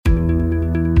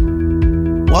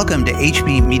Welcome to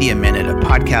HB Media Minute, a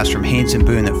podcast from Haynes &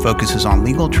 Boone that focuses on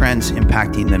legal trends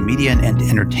impacting the media and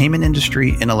entertainment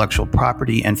industry, intellectual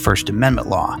property, and First Amendment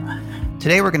law.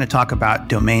 Today we're going to talk about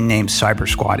domain name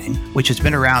cybersquatting, which has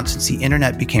been around since the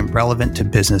internet became relevant to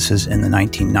businesses in the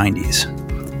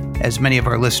 1990s. As many of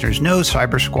our listeners know,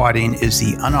 cybersquatting is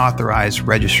the unauthorized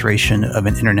registration of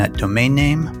an internet domain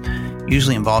name,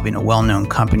 usually involving a well-known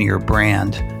company or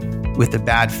brand, with the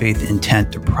bad faith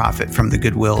intent to profit from the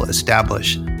goodwill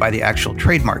established by the actual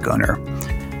trademark owner.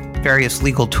 Various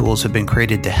legal tools have been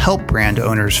created to help brand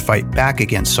owners fight back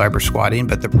against cybersquatting,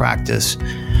 but the practice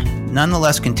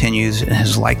nonetheless continues and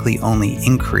has likely only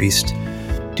increased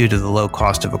due to the low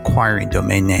cost of acquiring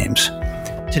domain names.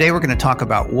 Today, we're going to talk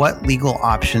about what legal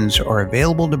options are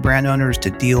available to brand owners to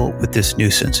deal with this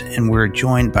nuisance. And we're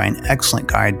joined by an excellent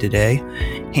guide today,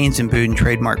 Haynes & Boone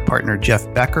trademark partner Jeff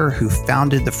Becker, who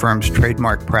founded the firm's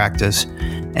trademark practice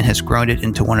and has grown it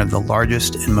into one of the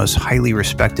largest and most highly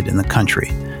respected in the country.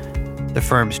 The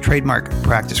firm's trademark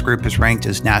practice group is ranked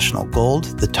as National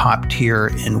Gold, the top tier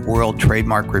in World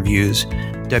Trademark Review's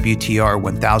WTR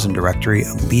 1000 directory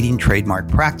of leading trademark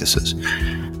practices.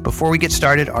 Before we get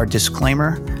started, our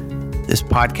disclaimer: this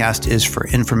podcast is for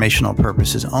informational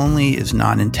purposes only, is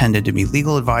not intended to be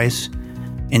legal advice,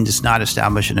 and does not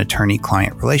establish an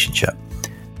attorney-client relationship.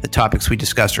 The topics we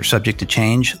discussed are subject to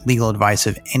change. Legal advice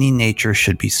of any nature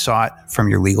should be sought from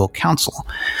your legal counsel.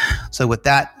 So with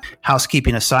that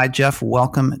housekeeping aside, Jeff,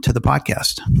 welcome to the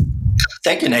podcast.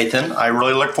 Thank you, Nathan. I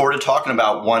really look forward to talking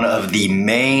about one of the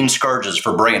main scourges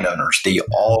for brand owners, the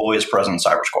always present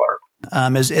cybersquatter.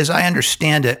 As I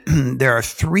understand it, there are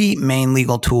three main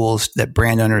legal tools that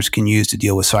brand owners can use to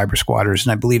deal with cybersquatters,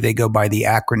 and I believe they go by the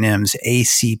acronyms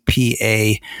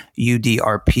ACPA,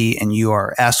 UDRP, and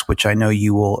URS, which I know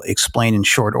you will explain in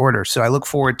short order. So I look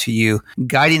forward to you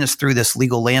guiding us through this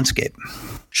legal landscape.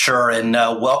 Sure, and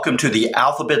welcome to the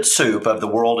alphabet soup of the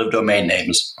world of domain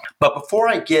names. But before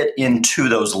I get into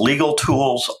those legal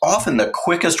tools, often the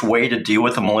quickest way to deal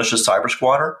with a malicious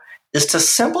cybersquatter is to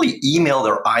simply email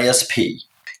their ISP.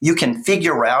 You can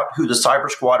figure out who the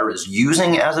cybersquatter is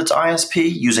using as its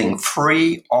ISP using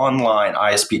free online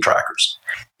ISP trackers.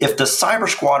 If the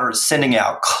cybersquatter is sending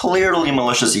out clearly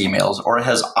malicious emails or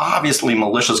has obviously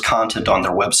malicious content on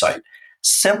their website,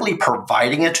 simply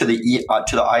providing it to the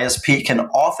ISP can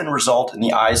often result in the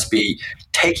ISP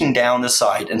taking down the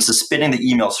site and suspending the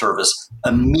email service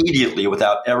immediately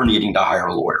without ever needing to hire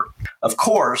a lawyer. Of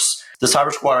course, the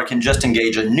cybersquatter can just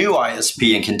engage a new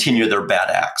ISP and continue their bad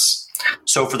acts.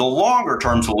 So for the longer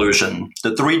term solution,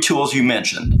 the three tools you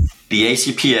mentioned, the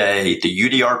ACPA, the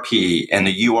UDRP, and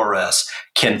the URS,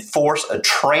 can force a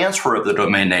transfer of the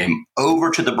domain name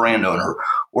over to the brand owner,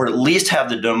 or at least have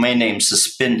the domain name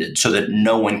suspended so that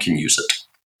no one can use it.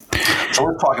 So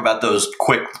let's talk about those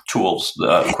quick tools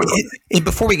quickly.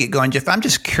 Before we get going, Jeff, I'm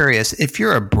just curious, if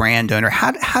you're a brand owner,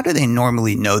 how do they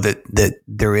normally know that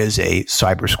there is a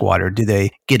cybersquatter? Do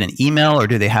they get an email, or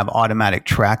do they have automatic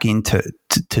tracking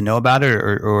to know about it,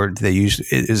 or do they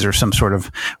is there some sort of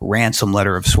ransom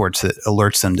letter of sorts that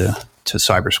alerts them to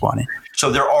cybersquatting? So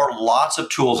there are lots of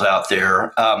tools out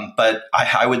there, but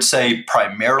I would say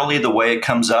primarily the way it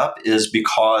comes up is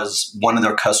because one of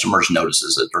their customers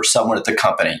notices it, or someone at the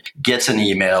company gets an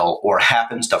email or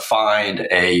happens to find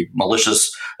a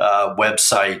malicious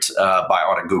website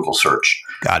on a Google search.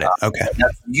 Got it. Okay.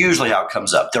 That's usually how it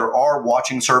comes up. There are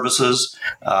watching services,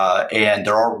 and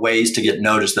there are ways to get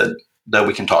notice that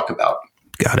we can talk about.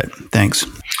 Got it. Thanks.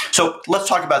 So let's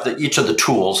talk about each of the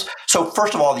tools. So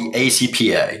first of all, the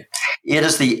ACPA. It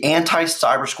is the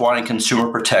Anti-Cybersquatting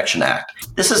Consumer Protection Act.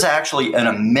 This is actually an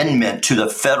amendment to the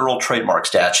federal trademark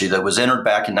statute that was entered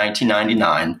back in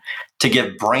 1999 to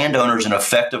give brand owners an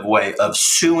effective way of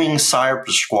suing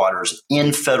cybersquatters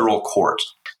in federal court.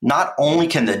 Not only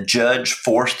can the judge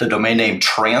force the domain name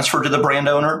transfer to the brand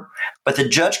owner, but the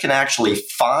judge can actually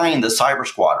fine the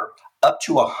cybersquatter up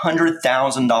to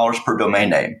 $100,000 per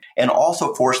domain name, and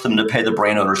also force them to pay the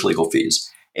brand owner's legal fees.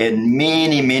 And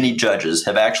many, many judges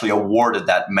have actually awarded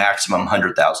that maximum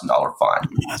 $100,000 fine.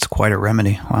 That's quite a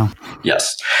remedy. Wow.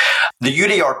 Yes. The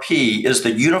UDRP is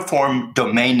the Uniform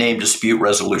Domain Name Dispute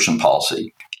Resolution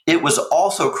Policy. It was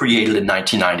also created in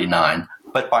 1999,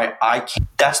 but by ICANN.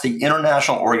 That's the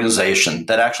international organization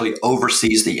that actually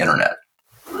oversees the internet.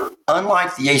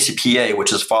 Unlike the ACPA,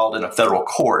 which is filed in a federal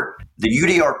court, the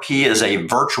UDRP is a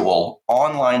virtual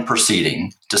online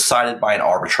proceeding decided by an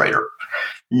arbitrator.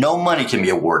 No money can be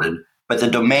awarded, but the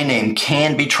domain name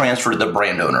can be transferred to the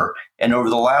brand owner. And over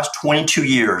the last 22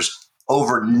 years,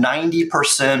 over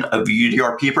 90% of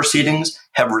UDRP proceedings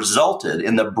have resulted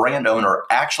in the brand owner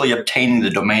actually obtaining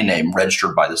the domain name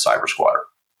registered by the cybersquatter.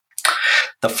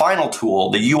 The final tool,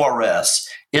 the URS,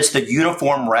 it's the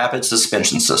Uniform Rapid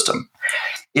Suspension System.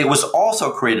 It was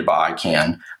also created by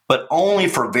ICANN, but only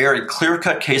for very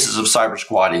clear-cut cases of cyber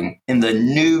squatting in the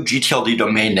new GTLD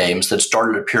domain names that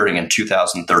started appearing in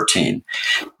 2013.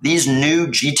 These new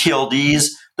GTLDs,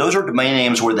 those are domain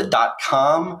names where the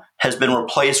 .com has been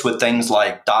replaced with things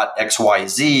like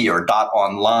 .xyz or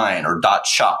 .online or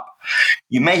 .shop.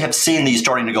 You may have seen these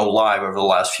starting to go live over the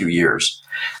last few years.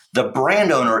 The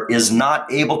brand owner is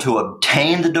not able to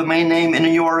obtain the domain name in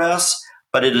a URS,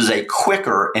 but it is a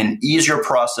quicker and easier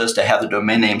process to have the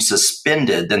domain name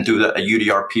suspended than through a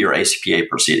UDRP or ACPA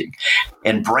proceeding.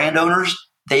 And brand owners,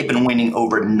 they've been winning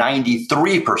over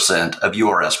 93% of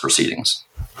URS proceedings.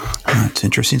 That's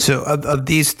interesting. So of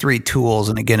these three tools,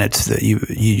 and again, it's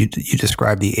you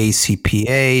described the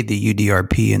ACPA, the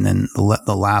UDRP, and then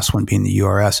the last one being the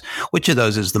URS. Which of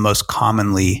those is the most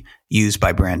commonly used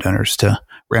by brand owners to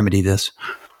remedy this?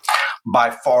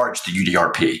 By far, it's the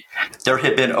UDRP. There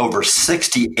have been over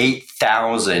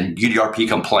 68,000 UDRP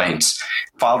complaints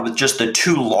filed with just the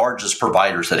two largest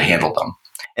providers that handle them.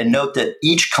 And note that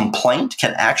each complaint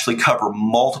can actually cover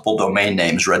multiple domain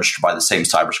names registered by the same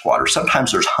cyber squatter.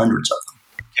 Sometimes there's hundreds of them.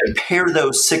 Compare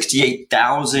those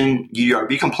 68,000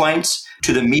 UDRP complaints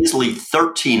to the measly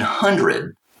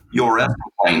 1,300 URS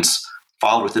complaints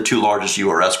filed with the two largest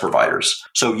URS providers.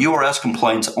 So URS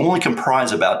complaints only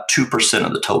comprise about 2%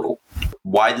 of the total.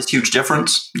 Why this huge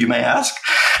difference, you may ask?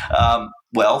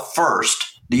 Well, first,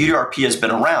 the UDRP has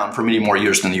been around for many more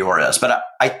years than the URS, but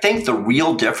I think the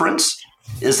real difference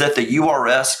is that the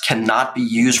URS cannot be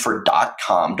used for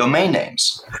 .com domain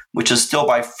names, which is still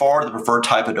by far the preferred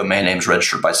type of domain names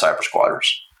registered by cyber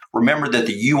squatters. Remember that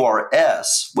the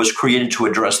URS was created to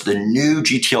address the new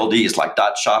GTLDs like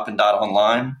 .shop and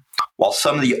 .online. While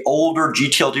some of the older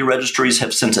GTLD registries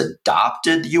have since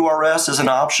adopted the URS as an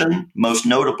option, most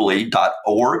notably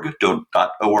 .org,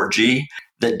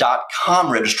 the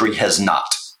 .com registry has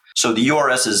not. So the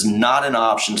URS is not an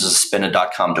option to suspend a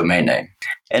 .com domain name.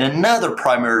 And another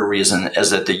primary reason is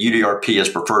that the UDRP is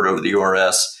preferred over the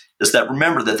URS is that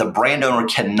remember that the brand owner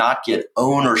cannot get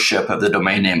ownership of the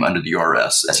domain name under the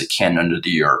URS as it can under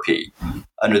the UDRP.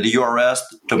 Under the URS,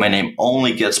 the domain name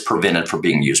only gets prevented from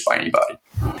being used by anybody.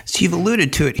 So you've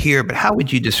alluded to it here, but how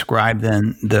would you describe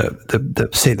then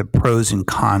the pros and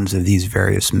cons of these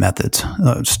various methods?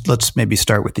 Let's maybe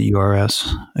start with the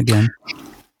URS again.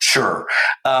 Sure.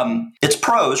 Its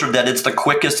pros are that it's the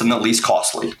quickest and the least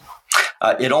costly.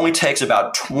 It only takes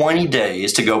about 20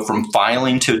 days to go from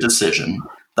filing to decision.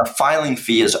 The filing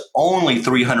fee is only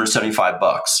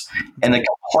 $375, and the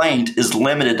complaint is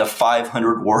limited to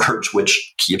 500 words,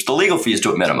 which keeps the legal fees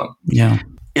to a minimum. Yeah.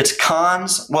 Its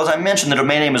cons, well, as I mentioned, the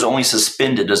domain name is only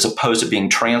suspended as opposed to being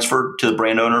transferred to the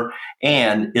brand owner,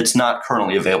 and it's not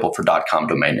currently available for .com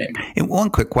domain name. And one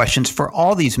quick question. For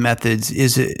all these methods,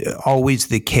 is it always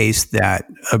the case that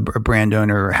a brand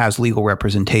owner has legal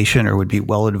representation or would be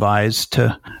well advised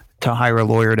to hire a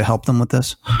lawyer to help them with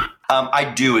this? I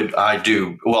do.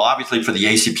 Well, obviously for the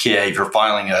ACPA, if you're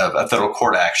filing a federal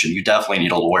court action, you definitely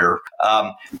need a lawyer.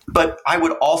 But I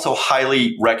would also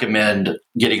highly recommend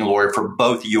getting a lawyer for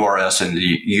both the URS and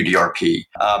the UDRP.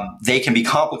 They can be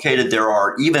complicated. There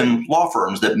are even law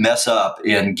firms that mess up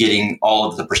in getting all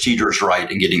of the procedures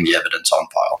right and getting the evidence on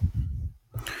file.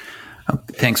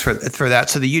 Thanks for that.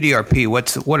 So the UDRP,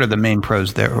 what are the main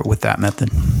pros there with that method?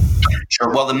 Sure.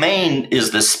 Well, the main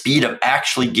is the speed of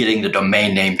actually getting the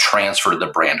domain name transferred to the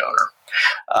brand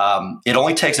owner. It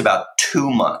only takes about 2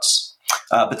 months,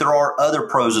 but there are other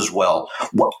pros as well.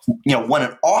 One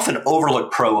an often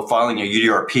overlooked pro of filing a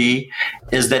UDRP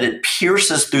is that it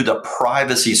pierces through the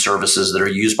privacy services that are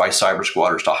used by cyber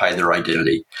squatters to hide their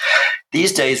identity.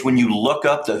 These days, when you look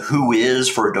up the WHOIS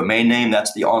for a domain name,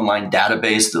 that's the online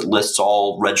database that lists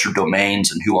all registered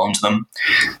domains and who owns them.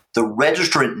 The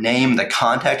registrant name, the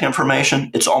contact information,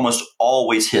 it's almost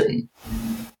always hidden.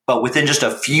 But within just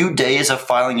a few days of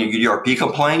filing a UDRP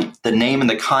complaint, the name and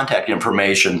the contact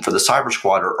information for the cyber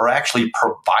squatter are actually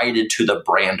provided to the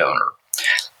brand owner.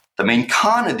 The main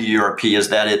con of the UDRP is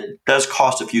that it does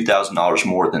cost a few $1,000s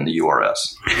more than the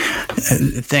URS.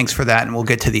 Thanks for that, and we'll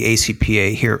get to the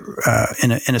ACPA here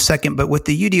in a second. But with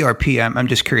the UDRP, I'm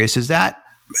just curious, is that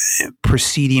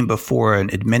proceeding before an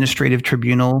administrative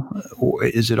tribunal, or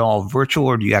is it all virtual,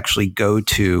 or do you actually go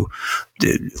to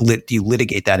do you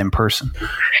litigate that in person?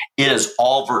 It is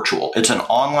all virtual. It's an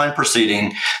online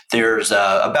proceeding. There's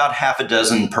about half a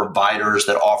dozen providers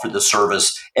that offer the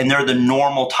service, and they're the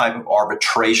normal type of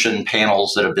arbitration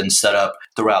panels that have been set up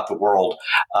throughout the world.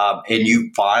 And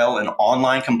you file an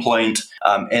online complaint,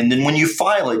 and then when you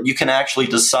file it, you can actually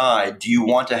decide, do you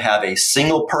want to have a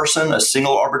single person, a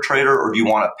single arbitrator, or do you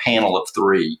want a panel of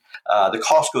three? The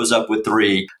cost goes up with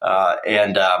three,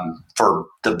 and for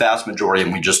the vast majority,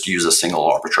 we just use a single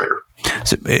arbitrator.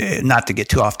 So, not to get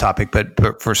too off topic,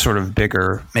 but for sort of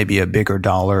bigger, maybe a bigger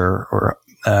dollar or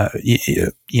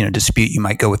dispute, you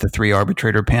might go with a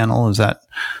 3-arbitrator panel. Is that?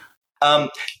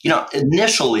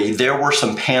 Initially there were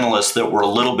some panelists that were a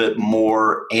little bit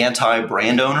more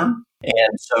anti-brand owner.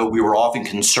 And so we were often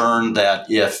concerned that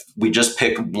if we just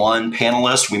pick one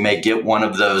panelist, we may get one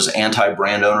of those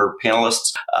anti-brand owner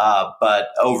panelists. But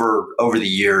over the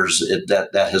years,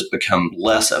 that has become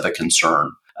less of a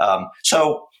concern.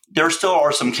 So there still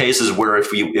are some cases where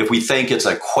if we think it's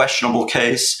a questionable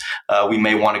case, we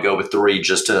may want to go with 3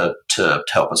 just to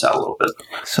help us out a little bit.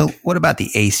 So what about the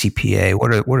ACPA?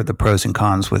 What are the pros and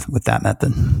cons with that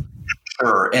method?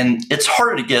 Sure. And it's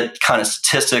harder to get kind of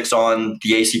statistics on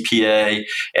the ACPA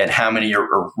and how many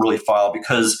are really filed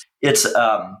because it's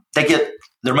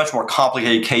they're much more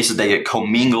complicated cases. They get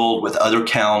commingled with other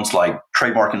counts like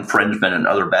trademark infringement and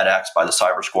other bad acts by the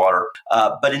cyber squatter.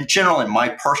 But in general, in my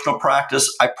personal practice,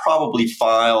 I probably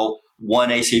file one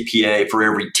ACPA for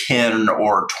every 10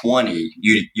 or 20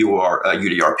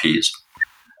 UDRPs.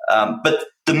 But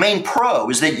the main pro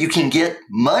is that you can get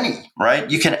money, right?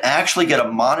 You can actually get a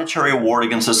monetary award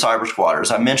against the cyber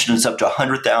squatters. I mentioned it's up to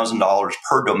 $100,000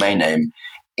 per domain name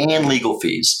and legal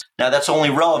fees. Now, that's only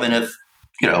relevant if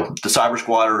the cyber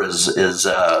squatter is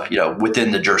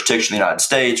within the jurisdiction of the United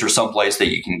States or someplace that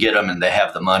you can get them and they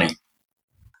have the money.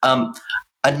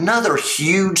 Another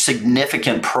huge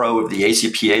significant pro of the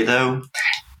ACPA, though,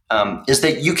 is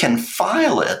that you can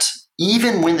file it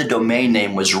even when the domain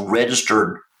name was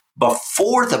registered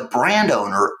before the brand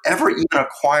owner ever even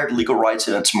acquired legal rights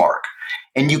in its mark.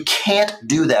 And you can't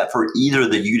do that for either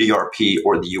the UDRP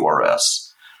or the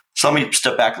URS. So let me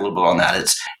step back a little bit on that.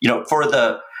 It's, for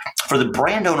the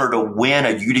brand owner to win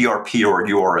a UDRP or a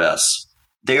URS,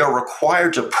 they are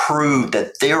required to prove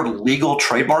that their legal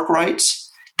trademark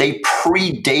rights, they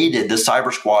predated the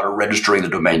cyber squatter registering the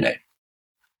domain name.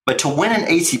 But to win an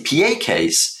ACPA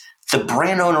case, the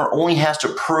brand owner only has to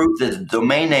prove that the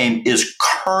domain name is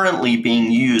currently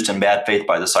being used in bad faith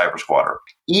by the cyber squatter,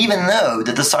 even though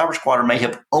that the cyber squatter may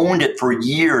have owned it for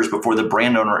years before the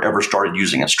brand owner ever started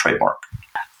using its trademark.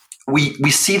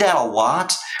 We see that a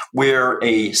lot where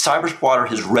a cyber squatter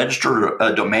has registered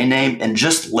a domain name and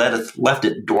just left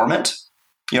it dormant.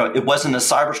 It wasn't a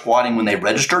cyber squatting when they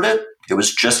registered it. It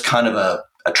was just kind of a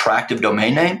attractive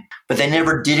domain name, but they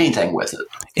never did anything with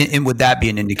it. And would that be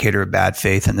an indicator of bad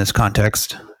faith in this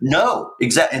context? No,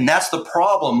 exactly. And that's the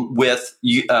problem with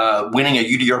winning a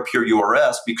UDRP or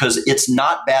URS, because it's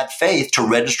not bad faith to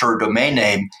register a domain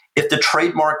name if the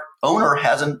trademark owner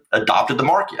hasn't adopted the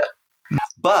mark yet.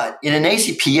 But in an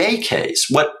ACPA case,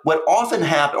 what often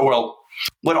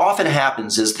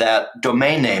happens is that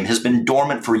domain name has been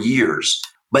dormant for years,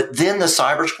 but then the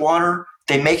cyber squatter,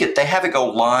 they have it go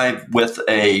live with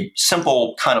a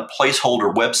simple kind of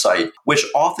placeholder website, which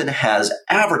often has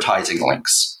advertising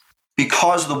links.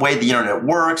 Because of the way the internet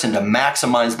works and to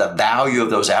maximize the value of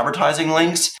those advertising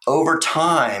links, over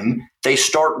time, they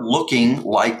start looking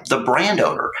like the brand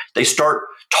owner. They start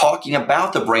talking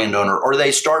about the brand owner, or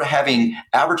they start having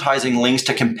advertising links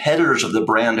to competitors of the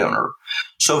brand owner.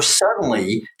 So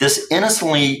suddenly, this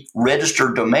innocently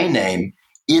registered domain name,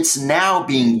 it's now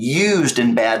being used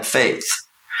in bad faith.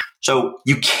 So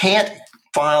you can't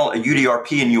file a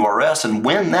UDRP and URS and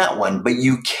win that one, but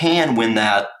you can win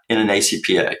that in an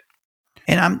ACPA.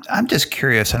 And I'm just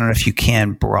curious, I don't know if you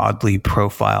can broadly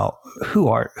profile who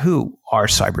are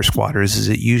cyber squatters. Is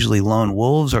it usually lone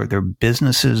wolves? Are there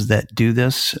businesses that do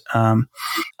this? There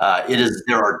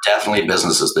are definitely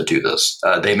businesses that do this.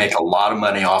 They make a lot of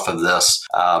money off of this,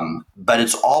 but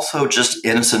it's also just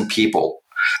innocent people.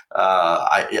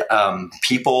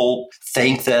 People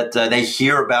think that they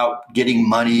hear about getting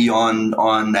money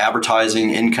on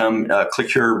advertising income,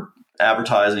 click here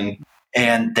advertising,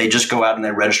 and they just go out and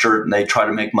they register it and they try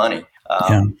to make money.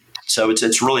 So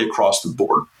it's really across the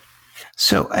board.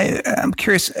 So I'm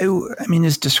curious. I mean,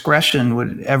 is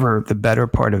discretion ever the better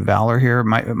part of valor here?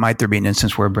 Might there be an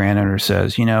instance where a brand owner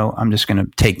says, I'm just going to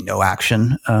take no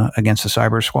action against a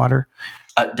cyber squatter?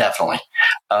 Definitely.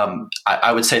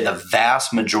 I would say the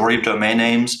vast majority of domain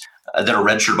names that are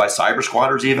registered by cyber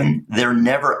squatters, even, they're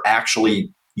never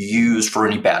actually used for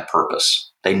any bad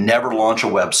purpose. They never launch a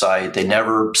website. They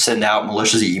never send out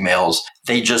malicious emails.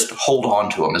 They just hold on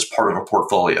to them as part of a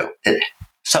portfolio.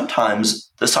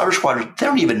 Sometimes the cyber squatters, they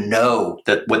don't even know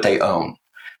that what they own,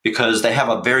 because they have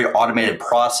a very automated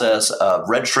process of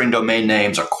registering domain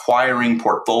names, acquiring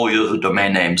portfolios of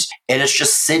domain names, and it's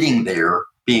just sitting there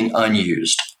being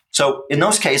unused. So in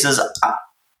those cases,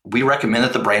 we recommend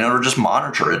that the brand owner just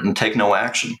monitor it and take no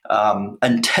action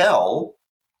until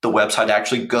the website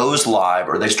actually goes live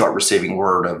or they start receiving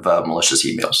word of malicious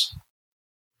emails.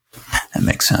 That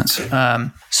makes sense.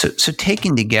 So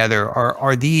taken together,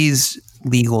 are these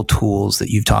legal tools that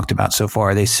you've talked about so far,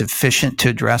 are they sufficient to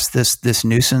address this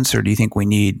nuisance, or do you think we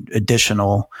need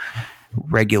additional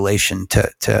regulation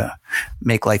to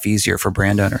make life easier for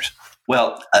brand owners?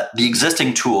 Well, the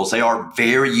existing tools, they are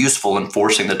very useful in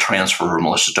forcing the transfer of a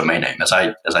malicious domain name. As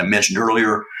I mentioned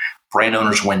earlier, brand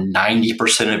owners win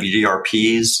 90% of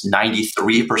UDRPs,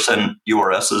 93%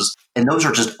 URSs, and those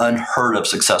are just unheard of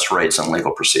success rates in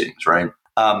legal proceedings, right?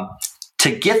 To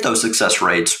get those success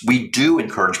rates, we do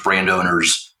encourage brand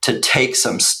owners to take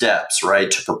some steps,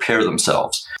 right, to prepare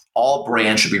themselves. All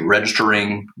brands should be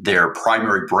registering their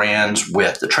primary brands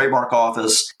with the trademark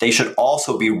office. They should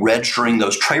also be registering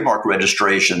those trademark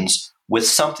registrations with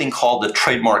something called the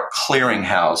Trademark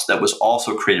Clearinghouse that was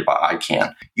also created by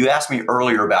ICANN. You asked me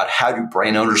earlier about how do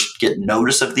brand owners get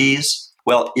notice of these?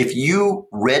 Well, if you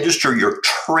register your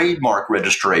trademark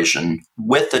registration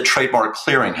with the Trademark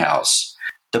Clearinghouse,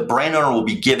 the brand owner will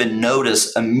be given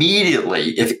notice immediately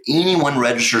if anyone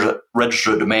registers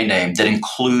a domain name that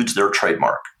includes their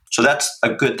trademark. So that's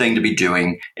a good thing to be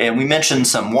doing. And we mentioned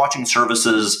some watching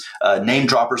services.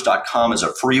 Namedroppers.com is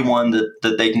a free one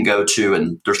that they can go to,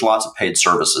 and there's lots of paid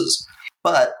services.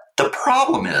 But the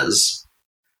problem is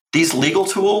these legal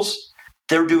tools,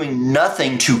 they're doing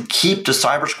nothing to keep the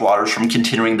cyber squatters from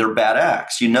continuing their bad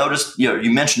acts. You noticed, you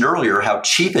mentioned earlier how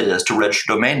cheap it is to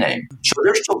register a domain name. So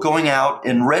they're still going out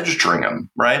and registering them,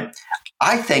 right?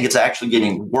 I think it's actually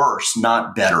getting worse,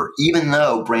 not better, even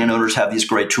though brand owners have these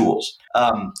great tools.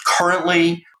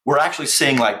 Currently, we're actually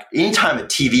seeing, like, anytime a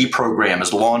TV program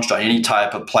is launched on any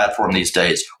type of platform these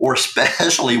days, or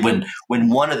especially when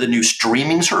one of the new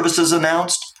streaming services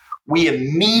announced, we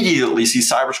immediately see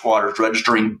cyber squatters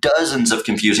registering dozens of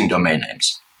confusing domain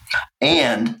names.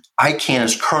 And ICANN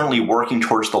is currently working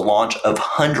towards the launch of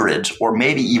hundreds or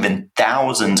maybe even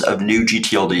thousands of new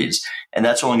GTLDs. And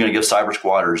that's only going to give cyber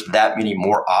squatters that many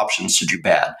more options to do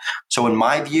bad. So in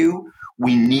my view,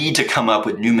 we need to come up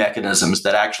with new mechanisms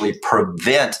that actually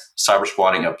prevent cyber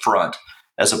squatting up front,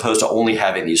 as opposed to only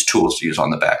having these tools to use on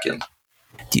the back end.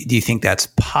 Do you think that's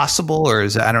possible, or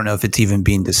I don't know if it's even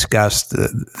being discussed,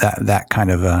 that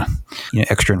kind of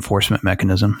extra enforcement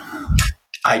mechanism?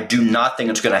 I do not think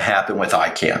it's going to happen with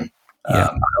ICANN. Yeah.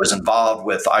 I was involved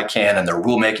with ICANN and their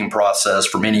rulemaking process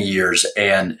for many years,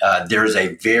 and there's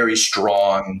a very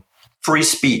strong free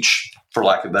speech, for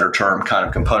lack of a better term, kind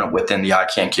of component within the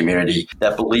ICANN community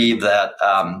that believe that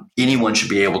anyone should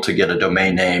be able to get a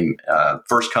domain name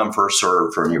first come, first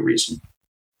serve for any reason.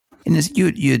 And as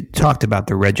you talked about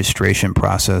the registration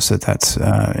process, that's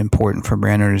important for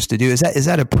brand owners to do. Is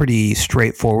that a pretty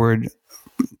straightforward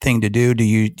thing to do? Do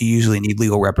you usually need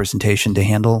legal representation to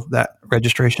handle that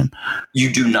registration?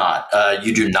 You do not.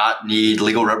 You do not need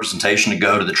legal representation to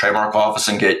go to the trademark office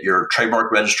and get your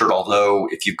trademark registered. Although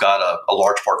if you've got a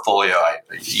large portfolio,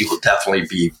 you will definitely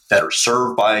be better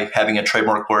served by having a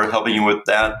trademark lawyer helping you with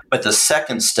that. But the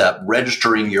second step,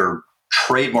 registering your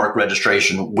trademark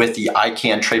registration with the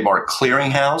ICANN Trademark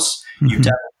Clearinghouse, you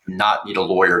definitely do not need a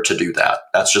lawyer to do that.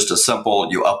 That's just a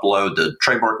simple, you upload the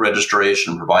trademark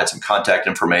registration, provide some contact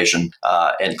information,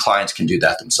 and clients can do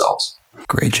that themselves.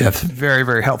 Great, Jeff. Very,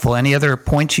 very helpful. Any other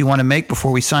points you want to make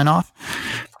before we sign off?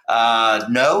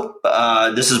 No.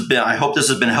 I hope this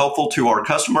has been helpful to our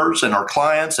customers and our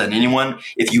clients and anyone.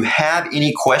 If you have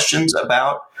any questions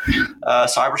about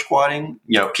cyber squatting,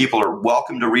 people are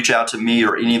welcome to reach out to me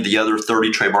or any of the other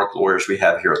 30 trademark lawyers we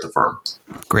have here at the firm.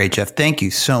 Great, Jeff. Thank you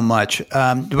so much.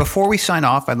 Before we sign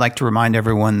off, I'd like to remind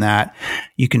everyone that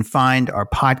you can find our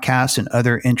podcast and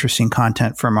other interesting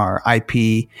content from our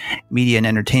IP, media, and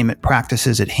entertainment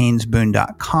practices at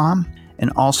haynesboone.com. And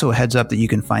also a heads up that you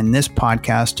can find this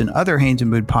podcast and other Haynes &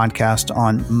 Boone podcasts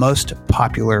on most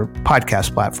popular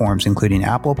podcast platforms, including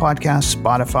Apple Podcasts,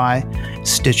 Spotify,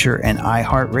 Stitcher, and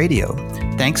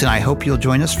iHeartRadio. Thanks, and I hope you'll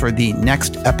join us for the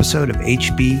next episode of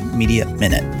HB Media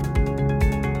Minute.